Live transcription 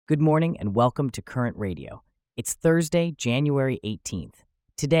Good morning and welcome to Current Radio. It's Thursday, January 18th.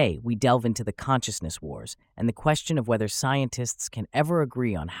 Today, we delve into the consciousness wars and the question of whether scientists can ever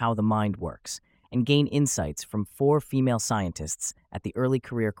agree on how the mind works, and gain insights from four female scientists at the early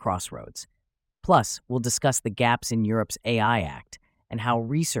career crossroads. Plus, we'll discuss the gaps in Europe's AI Act and how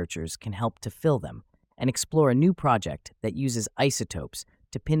researchers can help to fill them, and explore a new project that uses isotopes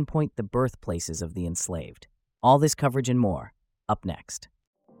to pinpoint the birthplaces of the enslaved. All this coverage and more, up next.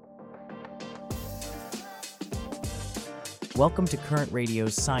 Welcome to Current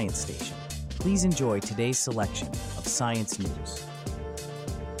Radio's Science Station. Please enjoy today's selection of science news.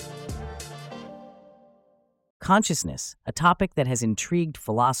 Consciousness, a topic that has intrigued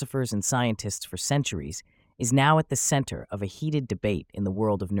philosophers and scientists for centuries, is now at the center of a heated debate in the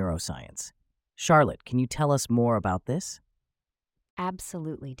world of neuroscience. Charlotte, can you tell us more about this?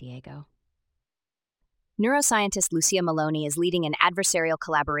 Absolutely, Diego. Neuroscientist Lucia Maloney is leading an adversarial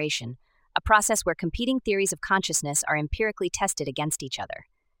collaboration, a process where competing theories of consciousness are empirically tested against each other.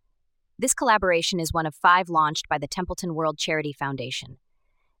 This collaboration is one of 5 launched by the Templeton World Charity Foundation.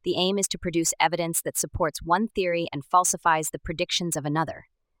 The aim is to produce evidence that supports one theory and falsifies the predictions of another.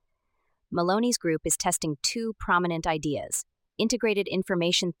 Maloney's group is testing 2 prominent ideas: integrated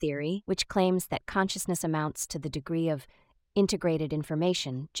information theory, which claims that consciousness amounts to the degree of integrated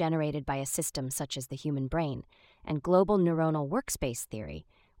information generated by a system such as the human brain, and global neuronal workspace theory,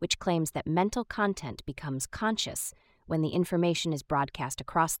 which claims that mental content becomes conscious when the information is broadcast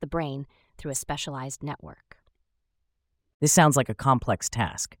across the brain through a specialized network. This sounds like a complex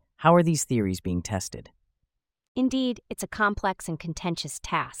task. How are these theories being tested? Indeed, it's a complex and contentious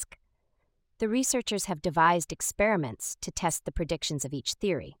task. The researchers have devised experiments to test the predictions of each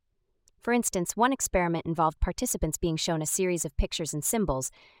theory. For instance, one experiment involved participants being shown a series of pictures and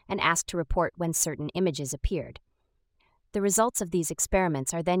symbols and asked to report when certain images appeared. The results of these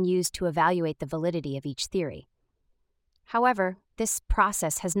experiments are then used to evaluate the validity of each theory. However, this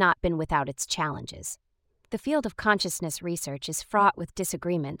process has not been without its challenges. The field of consciousness research is fraught with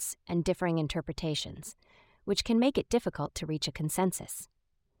disagreements and differing interpretations, which can make it difficult to reach a consensus.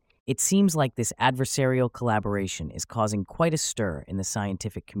 It seems like this adversarial collaboration is causing quite a stir in the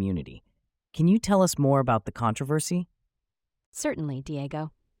scientific community. Can you tell us more about the controversy? Certainly,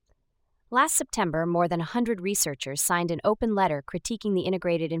 Diego. Last September, more than 100 researchers signed an open letter critiquing the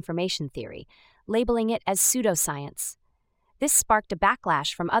integrated information theory, labeling it as pseudoscience. This sparked a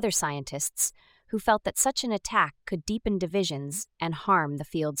backlash from other scientists who felt that such an attack could deepen divisions and harm the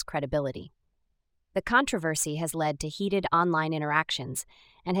field's credibility. The controversy has led to heated online interactions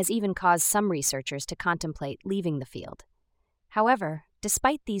and has even caused some researchers to contemplate leaving the field. However,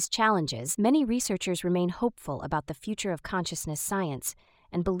 despite these challenges, many researchers remain hopeful about the future of consciousness science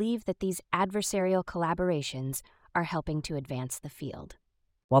and believe that these adversarial collaborations are helping to advance the field.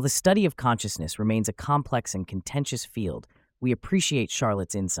 While the study of consciousness remains a complex and contentious field, we appreciate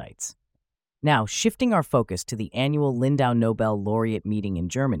Charlotte's insights. Now, shifting our focus to the annual Lindau Nobel Laureate meeting in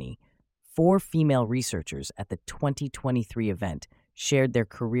Germany, 4 female researchers at the 2023 event shared their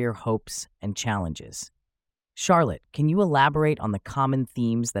career hopes and challenges. Charlotte, can you elaborate on the common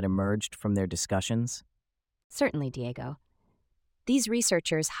themes that emerged from their discussions? Certainly, Diego. These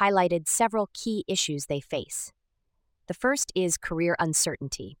researchers highlighted several key issues they face. The first is career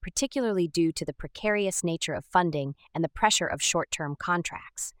uncertainty, particularly due to the precarious nature of funding and the pressure of short-term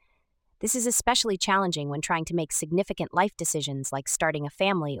contracts. This is especially challenging when trying to make significant life decisions like starting a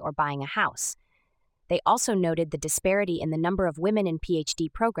family or buying a house. They also noted the disparity in the number of women in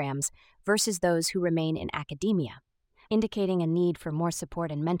PhD programs versus those who remain in academia, indicating a need for more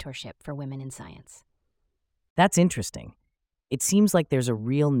support and mentorship for women in science. That's interesting. It seems like there's a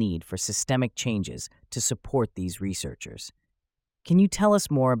real need for systemic changes to support these researchers. Can you tell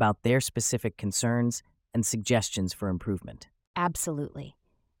us more about their specific concerns and suggestions for improvement? Absolutely.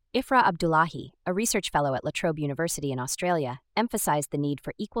 Ifra Abdullahi, a research fellow at La Trobe University in Australia, emphasized the need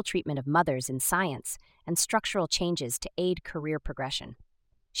for equal treatment of mothers in science and structural changes to aid career progression.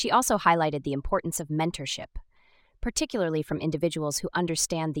 She also highlighted the importance of mentorship, particularly from individuals who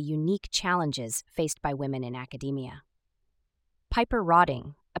understand the unique challenges faced by women in academia. Piper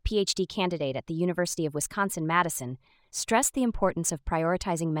Rodding, a PhD candidate at the University of Wisconsin-Madison, stressed the importance of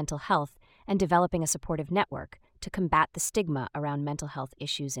prioritizing mental health and developing a supportive network to combat the stigma around mental health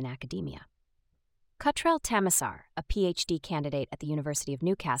issues in academia. Cottrell Tamasar, a PhD candidate at the University of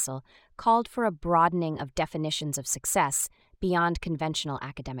Newcastle, called for a broadening of definitions of success beyond conventional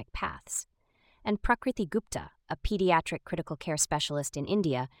academic paths. And Prakriti Gupta, a pediatric critical care specialist in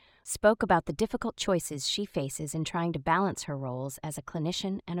India, spoke about the difficult choices she faces in trying to balance her roles as a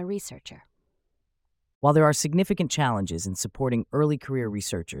clinician and a researcher. While there are significant challenges in supporting early career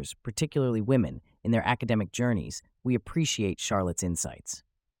researchers, particularly women, in their academic journeys, we appreciate Charlotte's insights.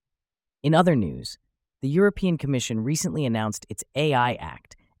 In other news, the European Commission recently announced its AI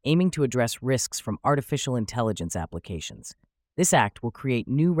Act, aiming to address risks from artificial intelligence applications. This act will create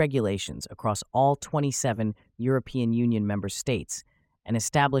new regulations across all 27 European Union member states and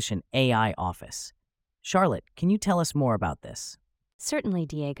establish an AI office. Charlotte, can you tell us more about this? Certainly,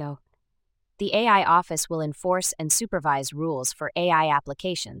 Diego. The AI office will enforce and supervise rules for AI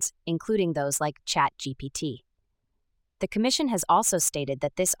applications, including those like ChatGPT. The Commission has also stated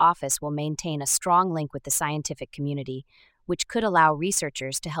that this office will maintain a strong link with the scientific community, which could allow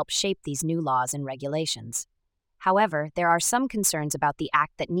researchers to help shape these new laws and regulations. However, there are some concerns about the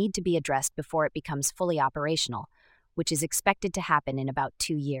act that need to be addressed before it becomes fully operational, which is expected to happen in about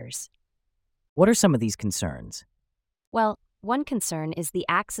 2 years. What are some of these concerns? Well, one concern is the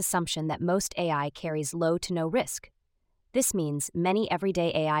Act's assumption that most AI carries low to no risk. This means many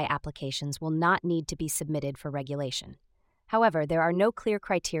everyday AI applications will not need to be submitted for regulation. However, there are no clear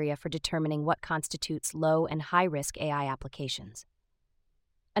criteria for determining what constitutes low and high-risk AI applications.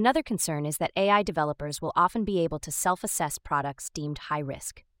 Another concern is that AI developers will often be able to self-assess products deemed high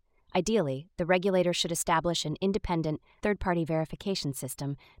risk. Ideally, the regulator should establish an independent, third-party verification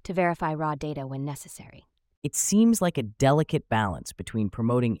system to verify raw data when necessary. It seems like a delicate balance between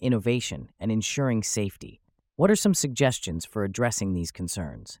promoting innovation and ensuring safety. What are some suggestions for addressing these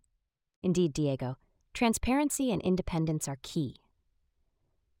concerns? Indeed, Diego, transparency and independence are key.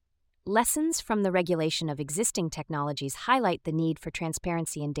 Lessons from the regulation of existing technologies highlight the need for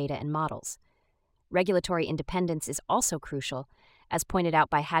transparency in data and models. Regulatory independence is also crucial, as pointed out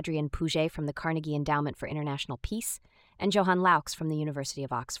by Hadrian Pouget from the Carnegie Endowment for International Peace and Johan Laux from the University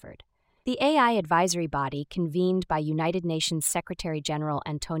of Oxford. The AI advisory body, convened by United Nations Secretary-General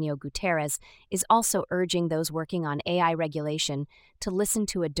Antonio Guterres, is also urging those working on AI regulation to listen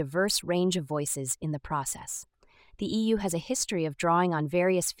to a diverse range of voices in the process. The EU has a history of drawing on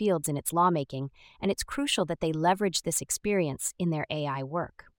various fields in its lawmaking, and it's crucial that they leverage this experience in their AI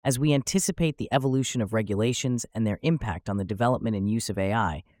work. As we anticipate the evolution of regulations and their impact on the development and use of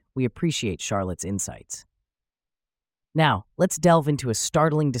AI, we appreciate Charlotte's insights. Now, let's delve into a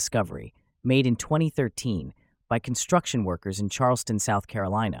startling discovery made in 2013 by construction workers in Charleston, South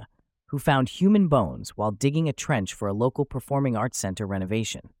Carolina, who found human bones while digging a trench for a local performing arts center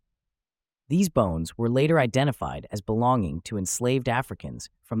renovation. These bones were later identified as belonging to enslaved Africans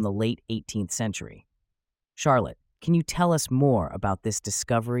from the late 18th century. Charlotte, can you tell us more about this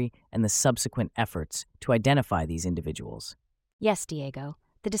discovery and the subsequent efforts to identify these individuals? Yes, Diego.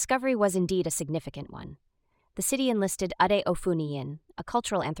 The discovery was indeed a significant one. The city enlisted Ade Ofuniyin, a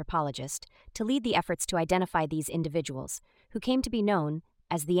cultural anthropologist, to lead the efforts to identify these individuals, who came to be known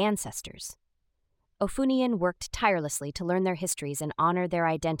as the ancestors. Ofuniyin worked tirelessly to learn their histories and honor their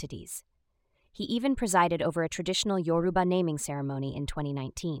identities. He even presided over a traditional Yoruba naming ceremony in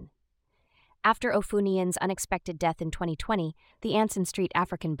 2019. After Ofuniyin's unexpected death in 2020, the Anson Street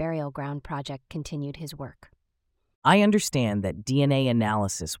African Burial Ground Project continued his work. I understand that DNA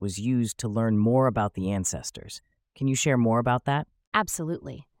analysis was used to learn more about the ancestors. Can you share more about that?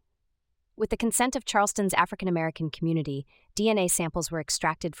 Absolutely. With the consent of Charleston's African American community, DNA samples were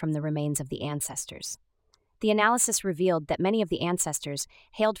extracted from the remains of the ancestors. The analysis revealed that many of the ancestors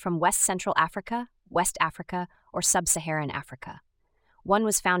hailed from West Central Africa, West Africa, or Sub-Saharan Africa. One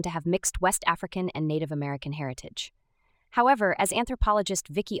was found to have mixed West African and Native American heritage. However, as anthropologist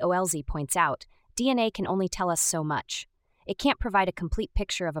Vicky Oelze points out, DNA can only tell us so much. It can't provide a complete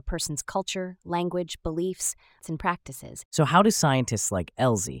picture of a person's culture, language, beliefs, and practices. So how do scientists like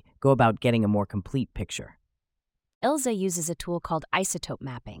Elze go about getting a more complete picture? Elze uses a tool called isotope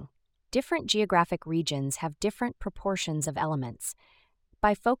mapping. Different geographic regions have different proportions of elements.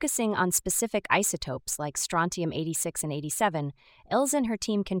 By focusing on specific isotopes like strontium 86 and 87, Elze and her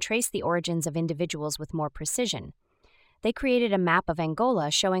team can trace the origins of individuals with more precision. They created a map of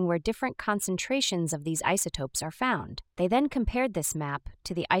Angola showing where different concentrations of these isotopes are found. They then compared this map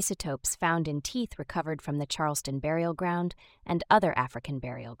to the isotopes found in teeth recovered from the Charleston burial ground and other African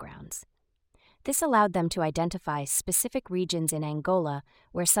burial grounds. This allowed them to identify specific regions in Angola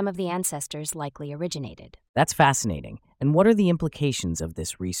where some of the ancestors likely originated. That's fascinating. And what are the implications of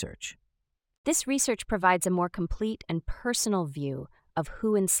this research? This research provides a more complete and personal view of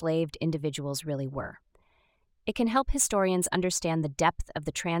who enslaved individuals really were. It can help historians understand the depth of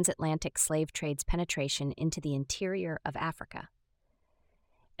the transatlantic slave trade's penetration into the interior of Africa.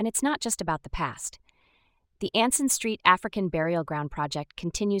 And it's not just about the past. The Anson Street African Burial Ground Project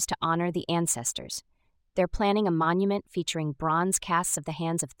continues to honor the ancestors. They're planning a monument featuring bronze casts of the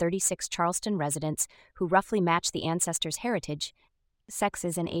hands of 36 Charleston residents who roughly match the ancestors' heritage,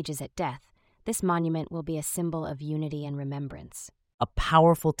 sexes, and ages at death. This monument will be a symbol of unity and remembrance. A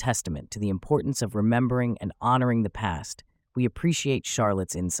powerful testament to the importance of remembering and honoring the past. We appreciate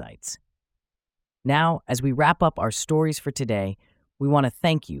Charlotte's insights. Now, as we wrap up our stories for today, we want to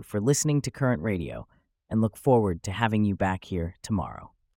thank you for listening to Current Radio and look forward to having you back here tomorrow.